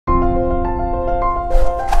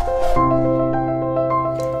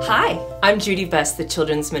Hi, I'm Judy Best, the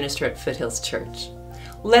Children's Minister at Foothills Church.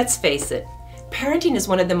 Let's face it, parenting is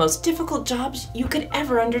one of the most difficult jobs you could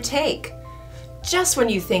ever undertake. Just when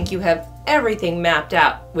you think you have everything mapped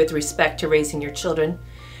out with respect to raising your children,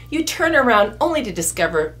 you turn around only to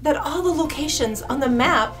discover that all the locations on the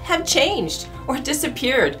map have changed or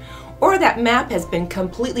disappeared, or that map has been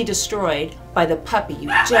completely destroyed by the puppy you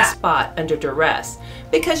just bought under duress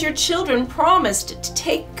because your children promised to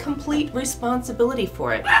take complete responsibility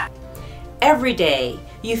for it. Every day,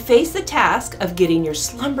 you face the task of getting your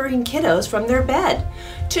slumbering kiddos from their bed,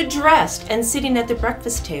 to dressed and sitting at the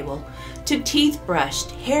breakfast table, to teeth brushed,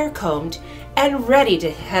 hair combed, and ready to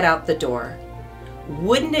head out the door.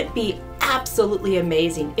 Wouldn't it be absolutely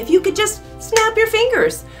amazing if you could just snap your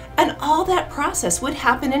fingers and all that process would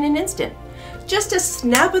happen in an instant? Just a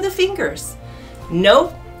snap of the fingers.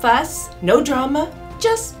 No fuss, no drama,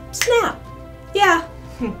 just snap. Yeah,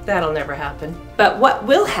 that'll never happen. But what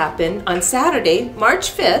will happen on Saturday,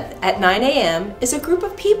 March 5th at 9 a.m. is a group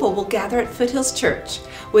of people will gather at Foothills Church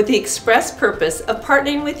with the express purpose of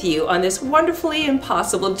partnering with you on this wonderfully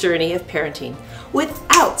impossible journey of parenting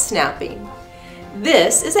without snapping.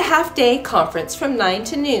 This is a half-day conference from 9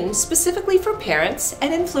 to noon specifically for parents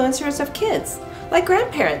and influencers of kids, like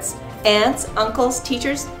grandparents, aunts, uncles,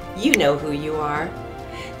 teachers. You know who you are.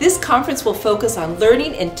 This conference will focus on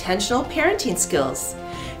learning intentional parenting skills.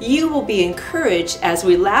 You will be encouraged as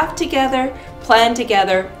we laugh together, plan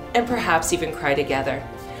together, and perhaps even cry together.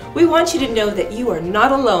 We want you to know that you are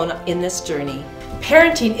not alone in this journey.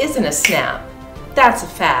 Parenting isn't a snap. That's a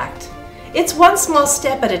fact. It's one small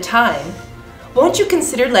step at a time. Won't you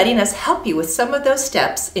consider letting us help you with some of those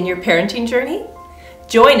steps in your parenting journey?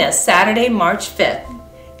 Join us Saturday, March 5th.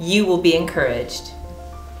 You will be encouraged.